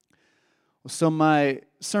Well, so my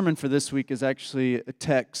sermon for this week is actually a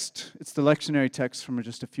text. It's the lectionary text from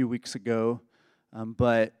just a few weeks ago,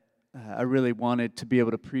 but I really wanted to be able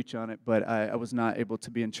to preach on it, but I was not able to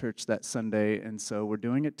be in church that Sunday, and so we're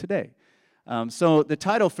doing it today. So the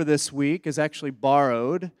title for this week is actually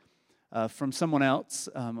borrowed from someone else,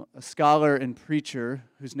 a scholar and preacher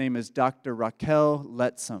whose name is Dr. Raquel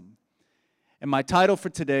Letzum. And my title for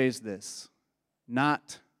today is this: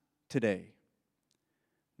 Not Today.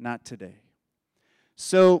 Not today.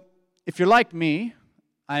 So, if you're like me,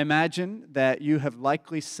 I imagine that you have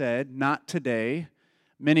likely said, not today,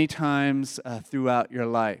 many times throughout your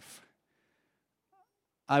life.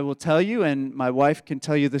 I will tell you, and my wife can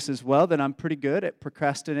tell you this as well, that I'm pretty good at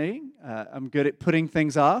procrastinating. I'm good at putting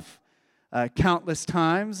things off. Countless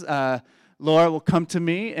times, Laura will come to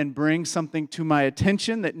me and bring something to my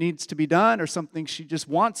attention that needs to be done or something she just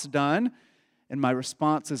wants done, and my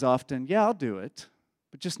response is often, yeah, I'll do it,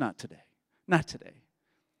 but just not today. Not today.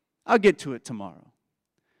 I'll get to it tomorrow.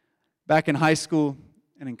 Back in high school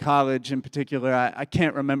and in college in particular, I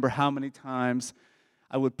can't remember how many times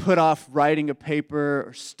I would put off writing a paper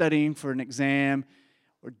or studying for an exam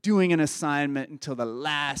or doing an assignment until the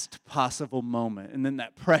last possible moment. And then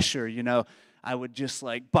that pressure, I would just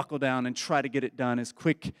buckle down and try to get it done as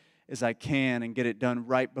quick as I can and get it done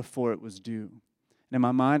right before it was due. And in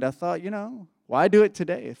my mind, I thought, why do it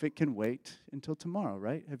today if it can wait until tomorrow,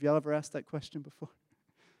 right? Have y'all ever asked that question before?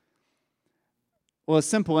 Well, a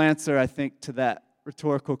simple answer, I think, to that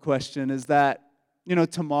rhetorical question is that,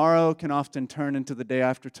 tomorrow can often turn into the day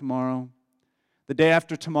after tomorrow. The day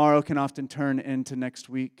after tomorrow can often turn into next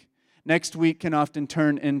week. Next week can often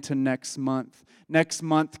turn into next month. Next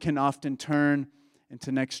month can often turn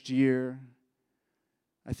into next year.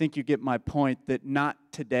 I think you get my point that not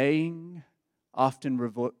todaying often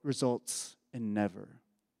results in never.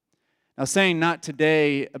 Now, saying not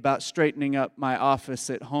today about straightening up my office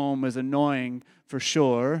at home is annoying for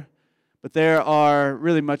sure, but there are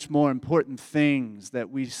really much more important things that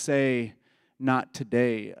we say not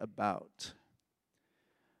today about.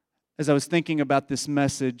 As I was thinking about this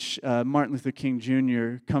message, Martin Luther King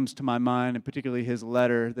Jr. comes to my mind, and particularly his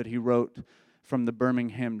letter that he wrote from the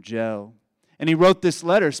Birmingham jail. And he wrote this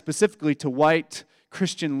letter specifically to white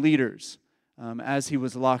Christian leaders as he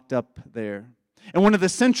was locked up there. And one of the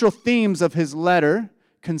central themes of his letter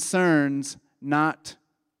concerns not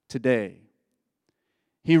today.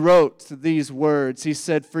 He wrote these words. He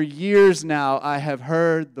said, "For years now I have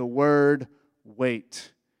heard the word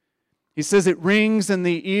wait." He says it rings in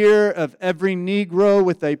the ear of every Negro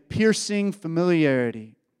with a piercing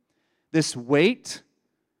familiarity. This wait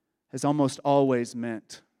has almost always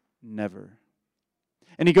meant never.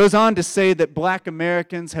 And he goes on to say that black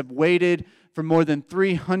Americans have waited for more than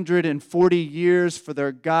 340 years for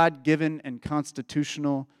their God-given and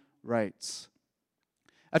constitutional rights.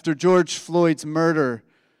 After George Floyd's murder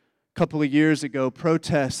a couple of years ago,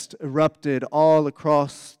 protests erupted all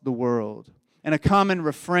across the world. And a common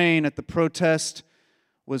refrain at the protest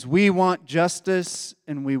was, "We want justice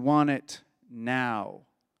and we want it now."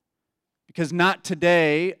 Because not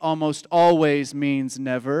today almost always means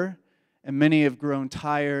never, and many have grown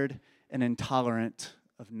tired and intolerant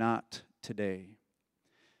of not today.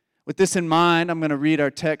 With this in mind, I'm going to read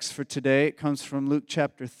our text for today. It comes from Luke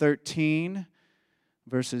chapter 13,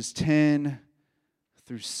 verses 10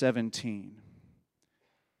 through 17.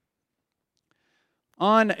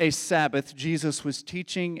 On a Sabbath, Jesus was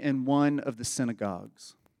teaching in one of the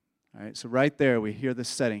synagogues. All right, so right there we hear the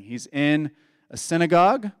setting. He's in a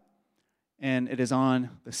synagogue, and it is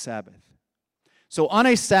on the Sabbath. So on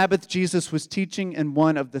a Sabbath, Jesus was teaching in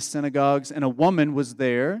one of the synagogues, and a woman was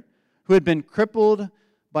there who had been crippled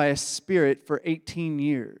by a spirit for 18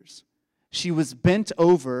 years. She was bent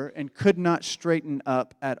over and could not straighten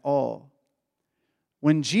up at all.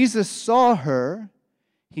 When Jesus saw her,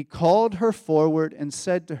 he called her forward and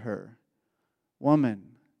said to her,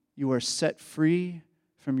 "Woman, you are set free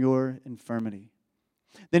from your infirmity."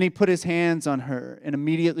 Then he put his hands on her, and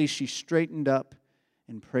immediately she straightened up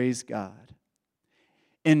and praised God.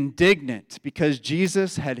 Indignant because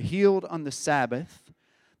Jesus had healed on the Sabbath,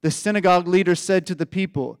 the synagogue leader said to the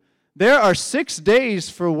people, "There are 6 days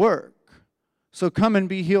for work, so come and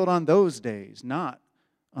be healed on those days, not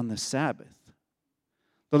on the Sabbath."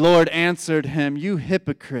 The Lord answered him, "You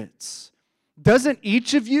hypocrites! Doesn't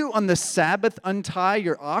each of you on the Sabbath untie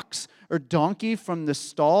your ox or donkey from the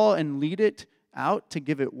stall and lead it out to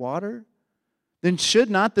give it water? Then should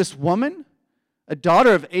not this woman, a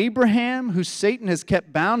daughter of Abraham, who Satan has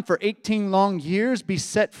kept bound for 18 long years, be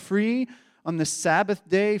set free on the Sabbath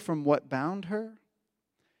day from what bound her?"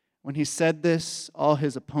 When he said this, all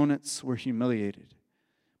his opponents were humiliated,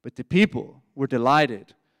 but the people were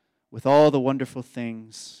delighted with all the wonderful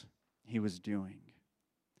things he was doing.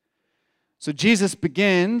 So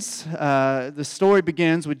the story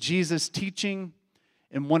begins with Jesus teaching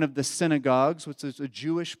in one of the synagogues, which is a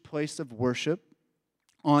Jewish place of worship,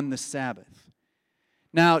 on the Sabbath.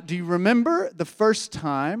 Now, do you remember the first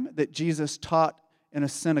time that Jesus taught in a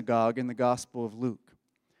synagogue in the Gospel of Luke?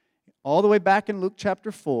 All the way back in Luke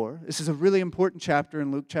chapter 4. This is a really important chapter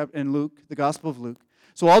in Luke, the Gospel of Luke.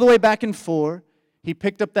 So all the way back in 4, he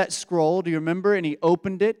picked up that scroll, do you remember? And he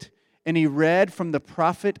opened it, and he read from the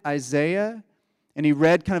prophet Isaiah, and he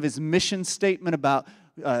read kind of his mission statement about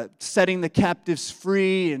setting the captives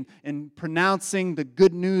free and pronouncing the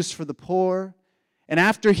good news for the poor. And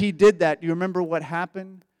after he did that, do you remember what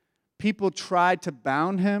happened? People tried to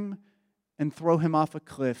bound him and throw him off a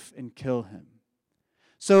cliff and kill him.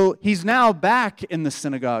 So he's now back in the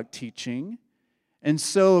synagogue teaching. And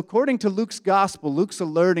so according to Luke's gospel, Luke's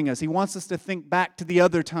alerting us. He wants us to think back to the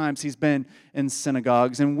other times he's been in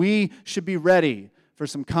synagogues. And we should be ready for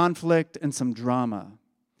some conflict and some drama.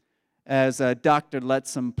 As Dr.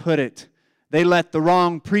 Letzum put it, they let the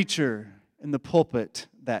wrong preacher in the pulpit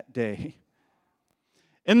that day.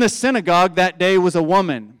 In the synagogue that day was a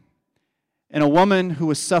woman, and a woman who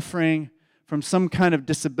was suffering from some kind of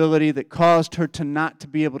disability that caused her to not to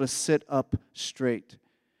be able to sit up straight.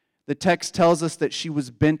 The text tells us that she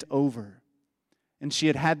was bent over, and she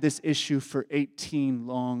had had this issue for 18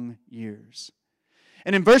 long years.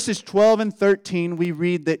 And in verses 12 and 13, we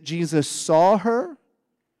read that Jesus saw her,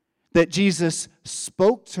 that Jesus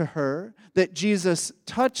spoke to her, that Jesus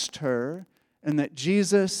touched her, and that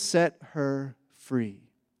Jesus set her free.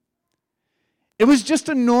 It was just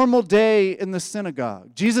a normal day in the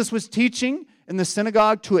synagogue. Jesus was teaching in the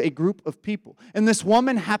synagogue to a group of people, and this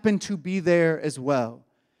woman happened to be there as well.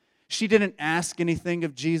 She didn't ask anything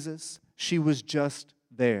of Jesus. She was just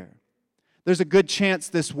there. There's a good chance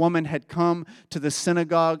this woman had come to the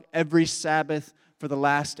synagogue every Sabbath for the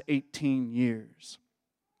last 18 years.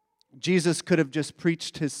 Jesus could have just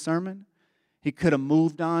preached his sermon. He could have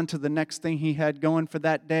moved on to the next thing he had going for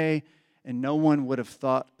that day, and no one would have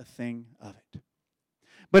thought a thing of it.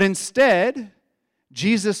 But instead,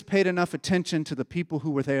 Jesus paid enough attention to the people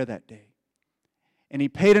who were there that day. And he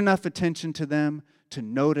paid enough attention to them to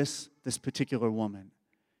notice this particular woman.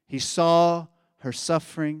 He saw her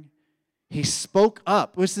suffering. He spoke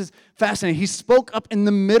up. This is fascinating. He spoke up in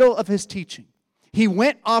the middle of his teaching. He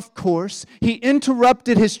went off course. He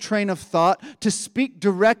interrupted his train of thought to speak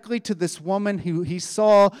directly to this woman who he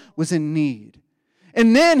saw was in need.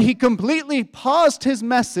 And then he completely paused his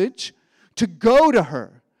message to go to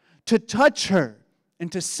her, to touch her, and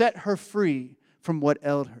to set her free from what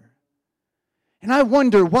ailed her. And I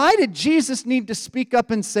wonder, why did Jesus need to speak up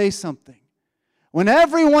and say something when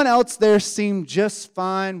everyone else there seemed just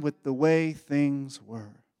fine with the way things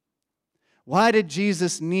were? Why did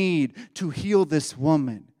Jesus need to heal this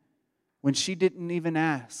woman when she didn't even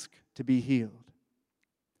ask to be healed?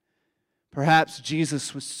 Perhaps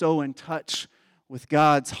Jesus was so in touch with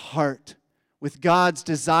God's heart, with God's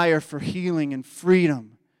desire for healing and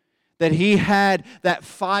freedom, that he had that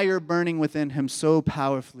fire burning within him so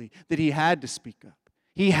powerfully that he had to speak up.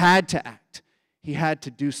 He had to act. He had to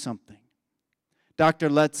do something. Dr.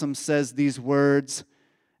 Letzum says these words,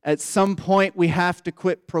 "At some point we have to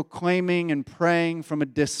quit proclaiming and praying from a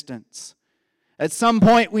distance. At some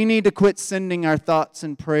point we need to quit sending our thoughts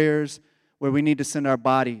and prayers where we need to send our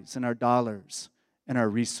bodies and our dollars and our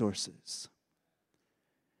resources."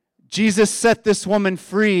 Jesus set this woman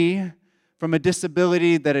free from a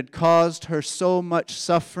disability that had caused her so much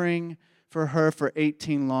suffering for her for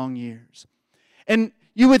 18 long years. And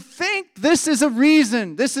you would think this is a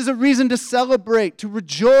reason to celebrate, to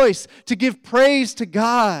rejoice, to give praise to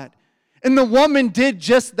God. And the woman did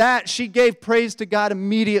just that. She gave praise to God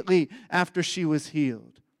immediately after she was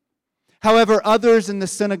healed. However, others in the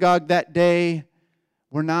synagogue that day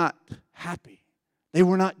were not happy. They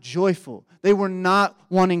were not joyful. They were not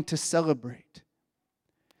wanting to celebrate.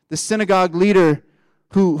 The synagogue leader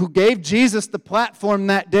who gave Jesus the platform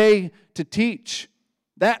that day to teach,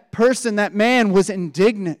 that person, that man was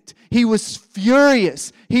indignant. He was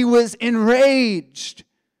furious. He was enraged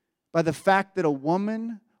by the fact that a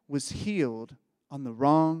woman was healed on the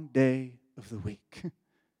wrong day of the week.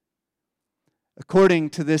 According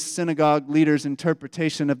to this synagogue leader's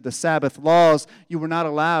interpretation of the Sabbath laws, you were not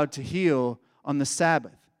allowed to heal on the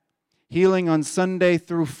Sabbath. Healing on Sunday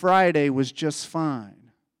through Friday was just fine.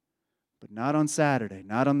 But not on Saturday,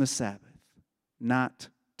 not on the Sabbath, not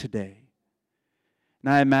today.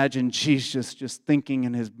 And I imagine Jesus just thinking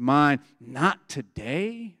in his mind, not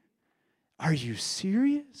today? Are you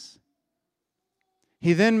serious?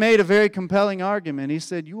 He then made a very compelling argument. He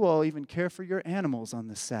said, you all even care for your animals on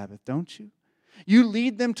the Sabbath, don't you? You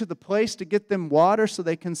lead them to the place to get them water so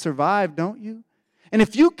they can survive, don't you? And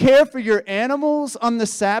if you care for your animals on the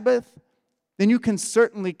Sabbath, then you can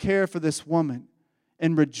certainly care for this woman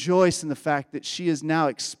and rejoice in the fact that she has now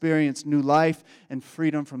experienced new life and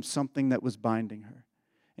freedom from something that was binding her.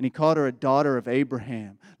 And he called her a daughter of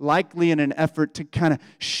Abraham, likely in an effort to kind of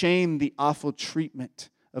shame the awful treatment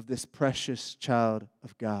of this precious child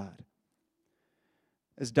of God.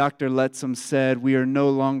 As Dr. Letzum said, we are no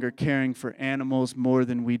longer caring for animals more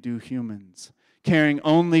than we do humans, caring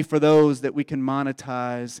only for those that we can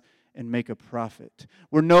monetize and make a profit.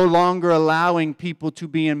 We're no longer allowing people to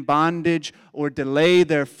be in bondage or delay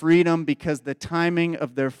their freedom because the timing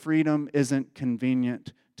of their freedom isn't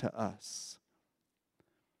convenient to us.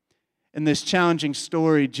 In this challenging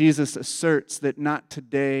story, Jesus asserts that not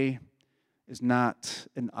today is not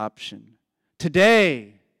an option.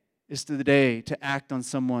 Today is the day to act on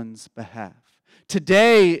someone's behalf.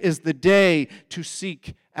 Today is the day to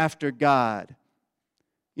seek after God.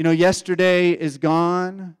 You know, yesterday is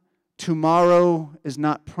gone. Tomorrow is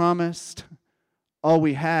not promised. All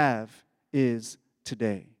we have is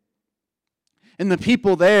today. And the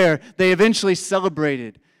people there, they eventually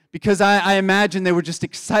celebrated because I imagine they were just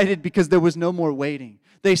excited because there was no more waiting.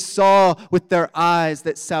 They saw with their eyes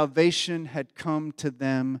that salvation had come to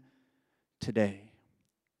them today.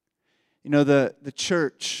 You know, the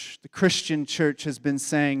church, the Christian church, has been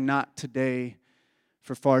saying not today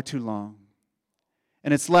for far too long.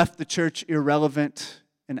 And it's left the church irrelevant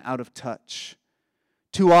and out of touch.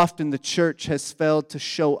 Too often the church has failed to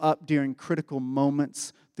show up during critical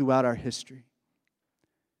moments throughout our history.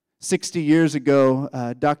 60 years ago,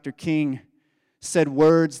 Dr. King said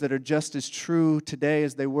words that are just as true today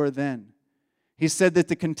as they were then. He said that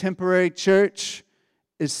the contemporary church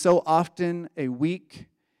is so often a weak,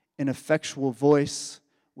 ineffectual voice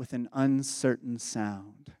with an uncertain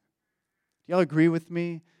sound. Do y'all agree with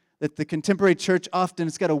me that the contemporary church often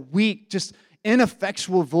has got a weak, just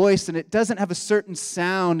ineffectual voice, and it doesn't have a certain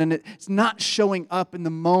sound, and it's not showing up in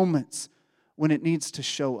the moments when it needs to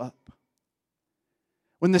show up?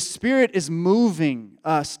 When the Spirit is moving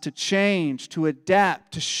us to change, to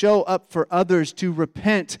adapt, to show up for others, to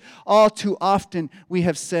repent, all too often we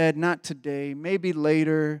have said, not today, maybe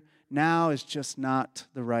later, now is just not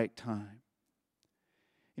the right time.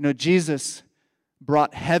 You know, Jesus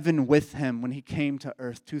brought heaven with him when he came to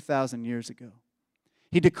earth 2,000 years ago.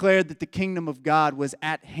 He declared that the kingdom of God was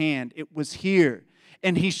at hand. It was here.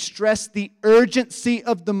 And he stressed the urgency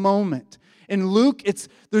of the moment. In Luke,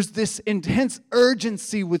 there's this intense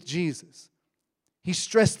urgency with Jesus. He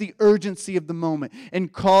stressed the urgency of the moment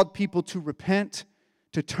and called people to repent,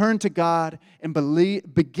 to turn to God, and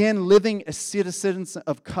begin living as citizens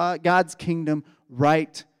of God's kingdom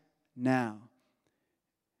right now.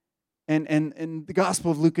 And the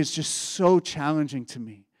Gospel of Luke is just so challenging to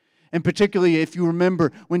me. And particularly if you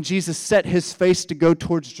remember when Jesus set his face to go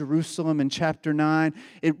towards Jerusalem in chapter 9,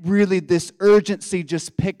 this urgency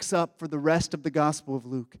just picks up for the rest of the Gospel of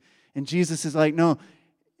Luke. And Jesus is like, no,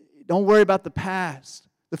 don't worry about the past.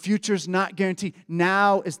 The future is not guaranteed.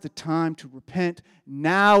 Now is the time to repent.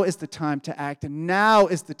 Now is the time to act. And now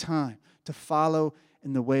is the time to follow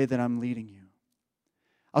in the way that I'm leading you.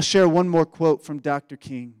 I'll share one more quote from Dr.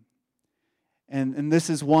 King. And this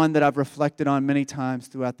is one that I've reflected on many times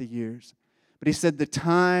throughout the years. But he said, the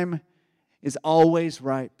time is always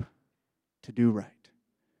ripe to do right.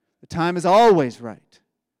 The time is always right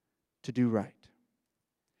to do right.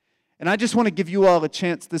 And I just want to give you all a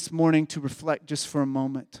chance this morning to reflect just for a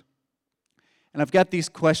moment. And I've got these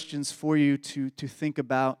questions for you to think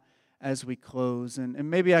about as we close. And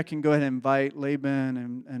maybe I can go ahead and invite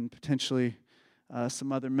Laban and potentially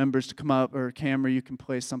some other members to come up, or Cameron, you can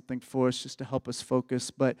play something for us just to help us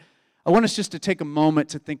focus. But I want us just to take a moment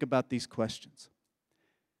to think about these questions.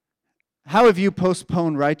 How have you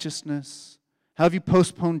postponed righteousness? How have you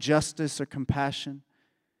postponed justice or compassion?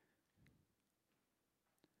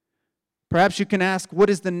 Perhaps you can ask, what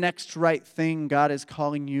is the next right thing God is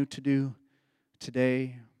calling you to do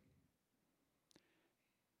today?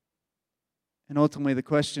 And ultimately the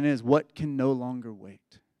question is, what can no longer wait?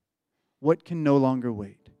 What can no longer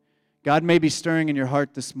wait? God may be stirring in your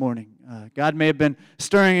heart this morning. God may have been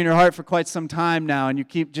stirring in your heart for quite some time now, and you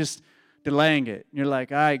keep just delaying it. And you're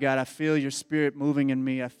like, all right, God, I feel your Spirit moving in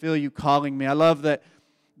me. I feel you calling me. I love that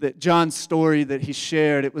John's story that he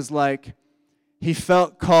shared. It was like he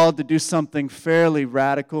felt called to do something fairly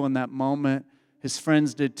radical in that moment. His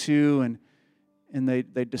friends did too, and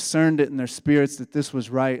they discerned it in their spirits that this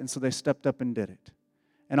was right, and so they stepped up and did it.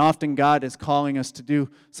 And often God is calling us to do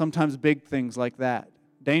sometimes big things like that,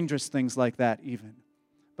 dangerous things like that even.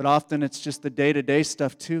 But often it's just the day-to-day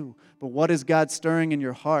stuff too. But what is God stirring in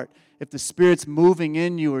your heart? If the Spirit's moving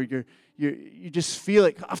in you or you just feel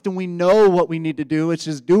it, often we know what we need to do. It's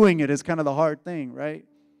just doing it is kind of the hard thing, right?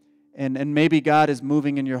 And maybe God is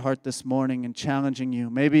moving in your heart this morning and challenging you.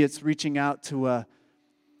 Maybe it's reaching out to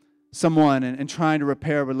someone and trying to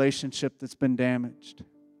repair a relationship that's been damaged.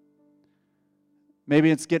 Maybe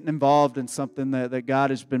it's getting involved in something that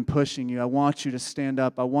God has been pushing you. I want you to stand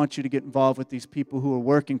up. I want you to get involved with these people who are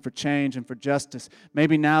working for change and for justice.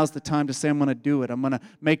 Maybe now's the time to say, I'm going to do it. I'm going to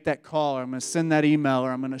make that call, or I'm going to send that email,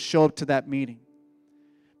 or I'm going to show up to that meeting.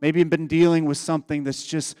 Maybe you've been dealing with something that's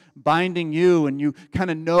just binding you, and you kind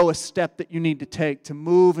of know a step that you need to take to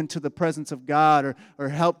move into the presence of God, or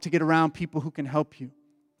help to get around people who can help you.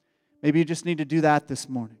 Maybe you just need to do that this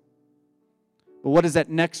morning. But what is that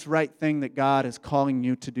next right thing that God is calling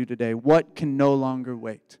you to do today? What can no longer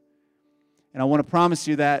wait? And I want to promise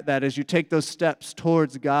you that as you take those steps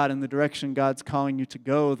towards God in the direction God's calling you to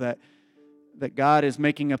go, that God is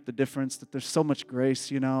making up the difference, that there's so much grace.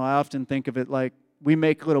 You know, I often think of it like we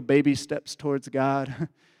make little baby steps towards God,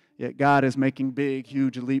 yet God is making big,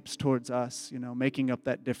 huge leaps towards us, you know, making up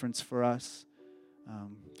that difference for us.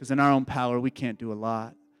 Because in our own power, we can't do a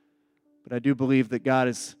lot. But I do believe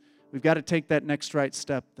that we've got to take that next right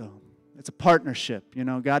step, though. It's a partnership. You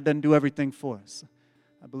know, God doesn't do everything for us.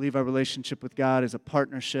 I believe our relationship with God is a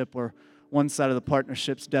partnership where one side of the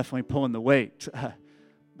partnership's definitely pulling the weight.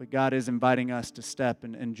 But God is inviting us to step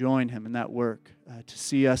and join Him in that work, to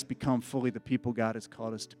see us become fully the people God has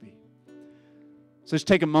called us to be. So just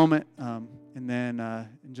take a moment, and then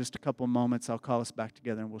in just a couple of moments, I'll call us back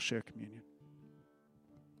together and we'll share communion.